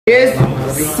is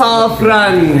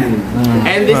saffron,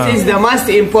 and this is the most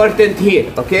important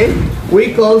here. Okay,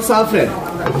 we call saffron.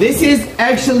 This is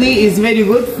actually very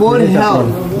good for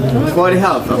health. For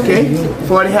health, okay,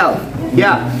 for health.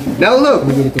 Yeah. Now look,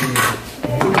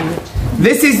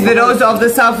 this is the rose of the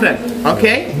saffron.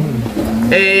 Okay.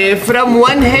 From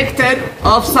 1 hectare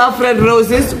of saffron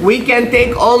roses, we can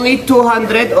take only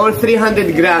 200 or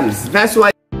 300 grams. That's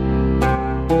why.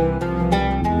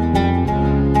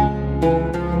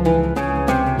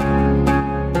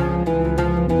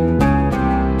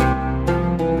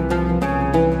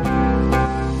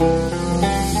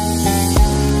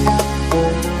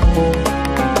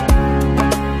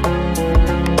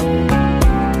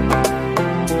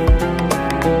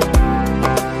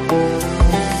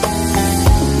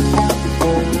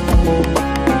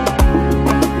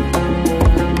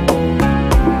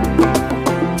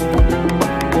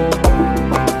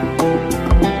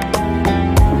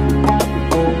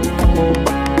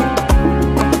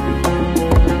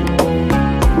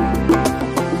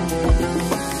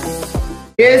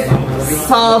 Is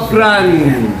saffron,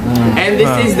 and this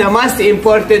is the most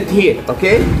important here.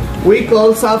 Okay, we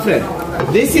call saffron.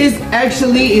 This is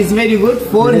actually very good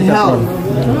for health.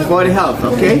 For health,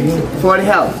 okay, for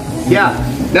health. Yeah.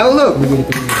 Now look,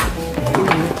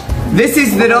 this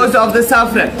is the rose of the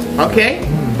saffron. Okay.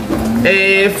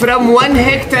 From 1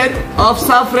 hectare of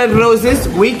saffron roses,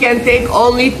 we can take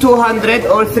only 200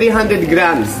 or 300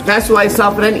 grams. That's why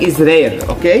saffron is rare,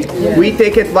 okay? We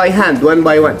take it by hand, one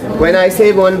by one. When I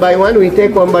say one by one, we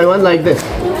take one by one like this.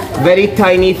 Very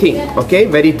tiny thing, okay?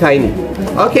 Very tiny.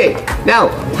 Okay, now,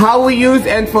 how we use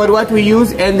and for what we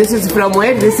use, and this is from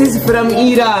where? This is from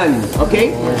Iran,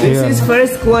 okay? This is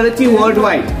first quality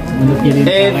worldwide.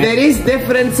 There is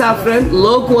different saffron,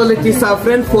 low quality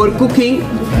saffron for cooking.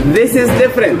 This is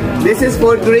different. This is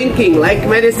for drinking, like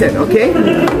medicine, okay?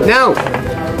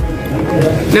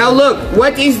 Now look,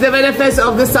 what is the benefits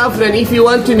of the saffron if you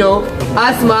want to know?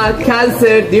 Asthma,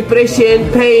 cancer, depression,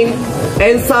 pain,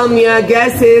 insomnia,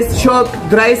 gases, shock,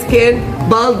 dry skin,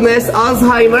 baldness,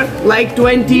 Alzheimer, like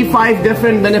 25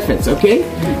 different benefits, okay?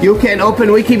 You can open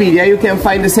Wikipedia, you can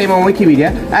find the same on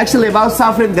Wikipedia. Actually about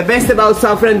saffron, the best about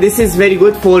saffron, this is very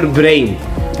good for brain.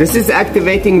 This is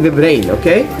activating the brain,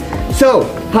 okay? So,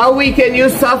 how we can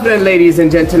use saffron, ladies and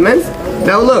gentlemen?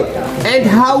 Now look, and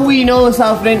how we know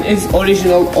saffron is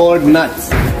original or not?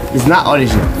 It's not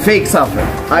original, fake saffron.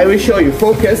 I will show you,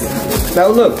 focus. Now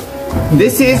look,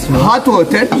 this is hot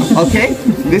water, okay?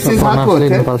 This is hot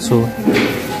water.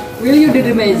 Will you do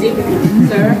the magic,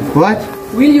 sir? What?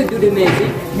 Will you do the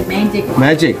magic? The magic.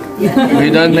 Magic? We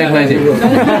don't make magic.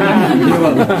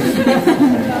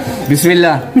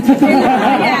 Bismillah. It's a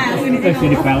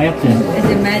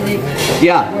magic.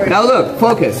 Yeah, now look,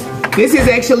 focus. This is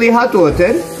actually hot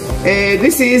water.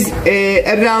 This is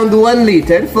around 1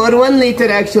 liter. For 1 liter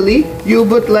actually, you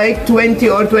put like 20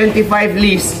 or 25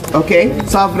 leaves, okay?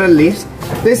 Saffron leaves.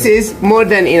 This is more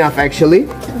than enough actually.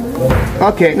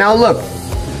 Okay, now look.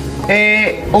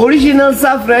 Original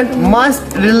saffron must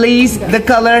release the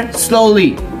color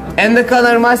slowly. And the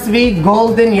color must be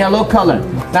golden yellow color.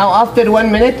 Now after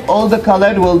 1 minute, all the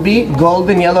color will be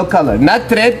golden yellow color. Not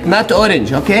red, not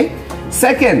orange, okay?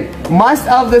 Second, most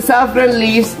of the saffron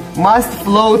leaves must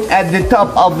float at the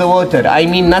top of the water. I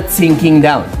mean not sinking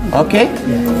down, okay?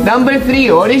 Number 3,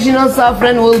 original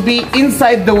saffron will be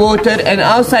inside the water and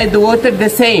outside the water the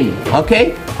same,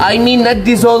 okay? I mean not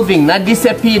dissolving, not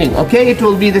disappearing, okay? It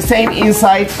will be the same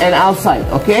inside and outside,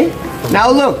 okay?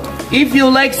 Now look, if you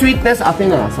like sweetness,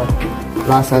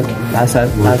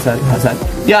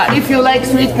 yeah, if you like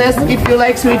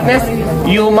sweetness,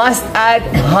 you must add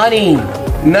honey,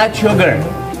 not sugar.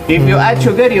 If you add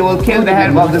sugar, you will kill the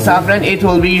herb of the saffron, it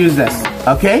will be useless,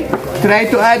 okay? Try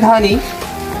to add honey.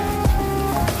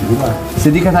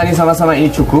 Sedikit honey sama-sama ini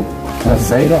cukup. Let's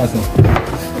say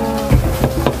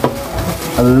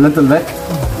a little bit.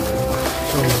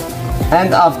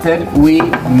 And after we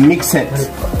mix it.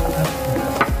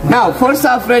 Now, for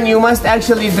saffron, you must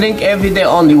actually drink every day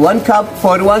only 1 cup.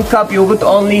 For 1 cup, you put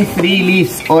only 3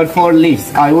 leaves or 4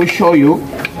 leaves. I will show you.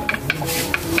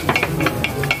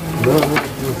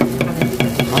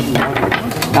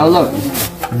 Now look,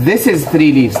 this is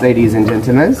 3 leaves, ladies and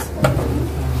gentlemen.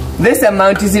 This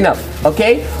amount is enough,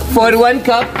 okay? For 1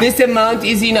 cup, this amount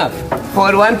is enough.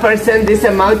 For 1 person, this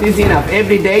amount is enough.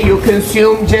 Every day you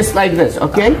consume just like this,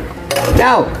 okay?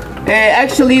 Now,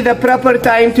 actually the proper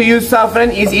time to use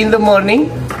saffron is in the morning.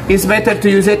 It's better to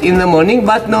use it in the morning,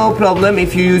 but no problem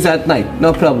if you use at night.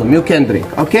 No problem, you can drink,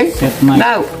 okay?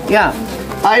 Now, yeah.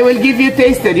 I will give you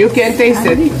taster. You can taste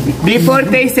it. Before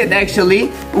tasted,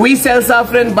 actually, we sell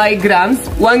saffron by grams.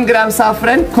 1 gram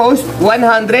saffron costs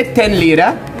 110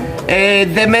 lira.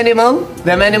 The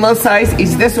minimal size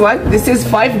is this one. This is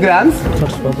 5 grams.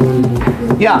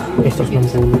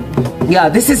 Yeah,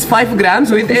 this is 5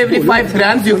 grams. With every 5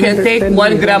 grams, you can take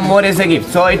 1 gram more as a gift.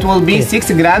 So it will be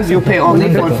 6 grams. You pay only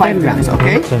for 5 grams,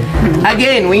 okay?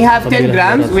 Again, we have 10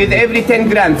 grams. With every 10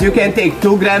 grams, you can take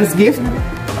 2 grams gift.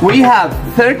 We have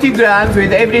 30 grams.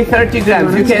 With every 30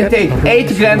 grams, you can take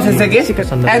 8 grams as a gift.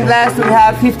 And last, we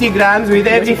have 50 grams. With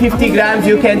every 50 grams,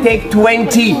 you can take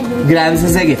 20 grams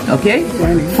as a gift, okay?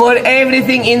 For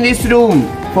everything in this room,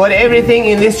 for everything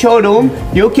in this showroom,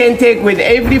 you can take with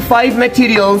every 5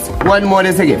 materials, 1 more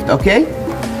as a gift, okay?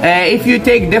 If you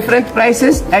take different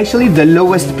prices, actually the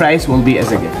lowest price will be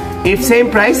as a gift. If same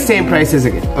price as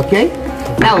a gift, okay?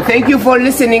 Now, thank you for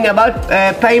listening about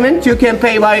payment. You can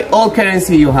pay by all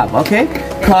currency you have, okay?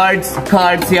 Cards,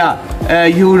 yeah.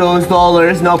 Euros,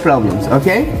 dollars, no problems,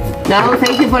 okay? Now,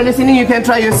 thank you for listening. You can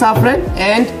try your saffron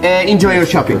and enjoy your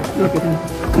shopping.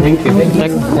 Thank you.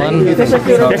 Next one.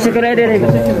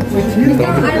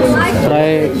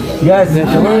 Try. Yes.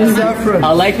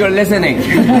 I like your listening.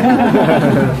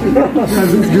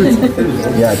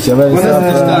 Ya, coba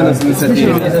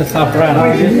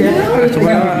saffron.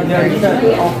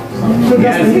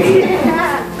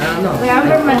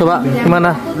 Coba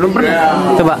gimana? Belum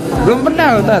pernah. Coba. Belum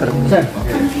pernah, Utar.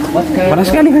 Panas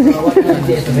sekali sih.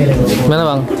 Gimana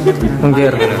bang?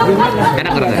 Mungkir.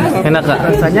 Enak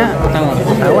gak? Rasanya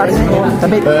tawar sih.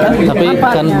 Tapi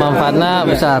kan manfaatnya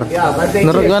besar.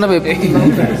 Menurut gimana Bib?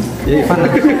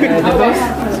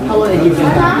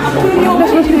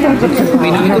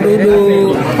 Minum itu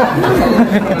dulu.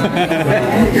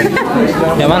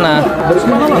 Yang mana?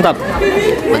 Mantap.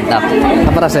 Mantap.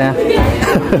 Apa rasanya?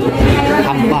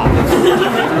 Hampa.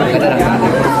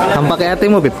 Hampa kayak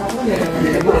hatimu Bib.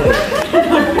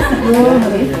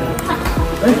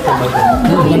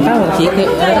 Bukan tawar sih,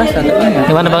 kayak ada rasa tapi enggak.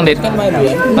 Gimana Bang Dit?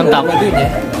 Mantap.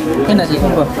 Enak sih,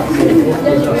 sumpah.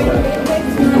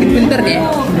 Pinter deh.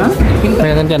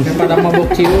 Pengen kan? Daripada mabok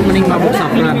ciu, mending mabok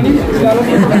saffron.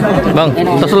 Bang,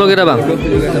 tos dulu kita bang.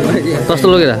 Tos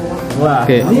dulu kita.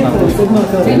 Oke.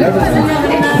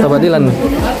 Kita badilan.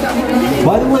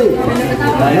 By the way,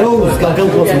 hello, Skalkan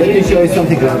Plus. Let me show you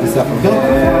something about the saffron.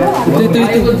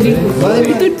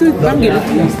 Itu panggil.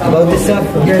 About the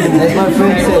saffron, as my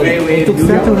friend said, it took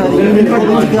saffron and even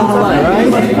political halal, right?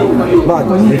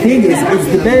 But the thing is, it's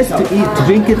the best to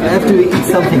drink it after you eat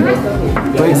something.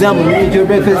 For example, you eat your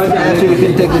breakfast, after you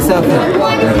can take the saffron.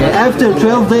 After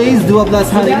 12 days, do a glass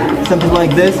honey, something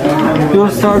like this. You'll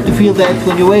start to feel that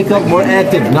when you wake up more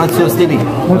active, not so steady.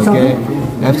 Okay.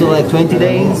 After like 20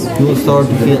 days, you will start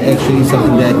to feel actually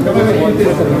something that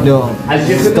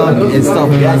stomach and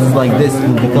stuff gases like this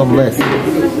will become less.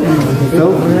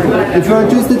 So, if you are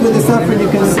interested with the saffron, you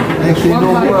can actually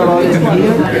know more about it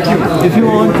here. If you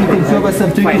want, you can show us some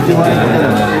Turkish delight.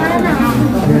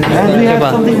 And we have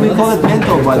something we call it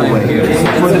menthol, by the way,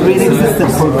 for the breathing system,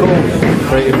 for cold,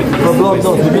 for blood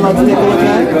nose. Would you like to take a look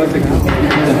at it?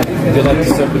 Would you like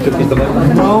to serve the Turkish delight?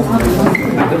 No?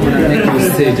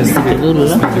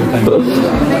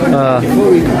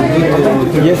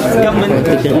 Yes,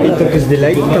 Turkish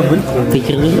delight.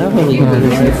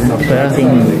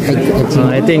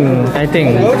 I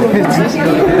think.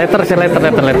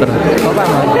 Letter.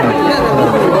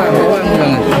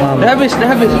 Dah habis.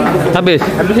 Habis.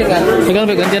 Pegang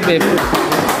Bib, gantian Bib.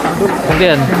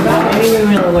 Gantian.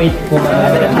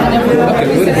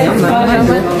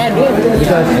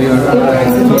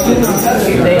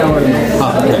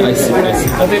 I see.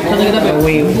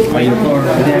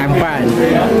 I'm fine.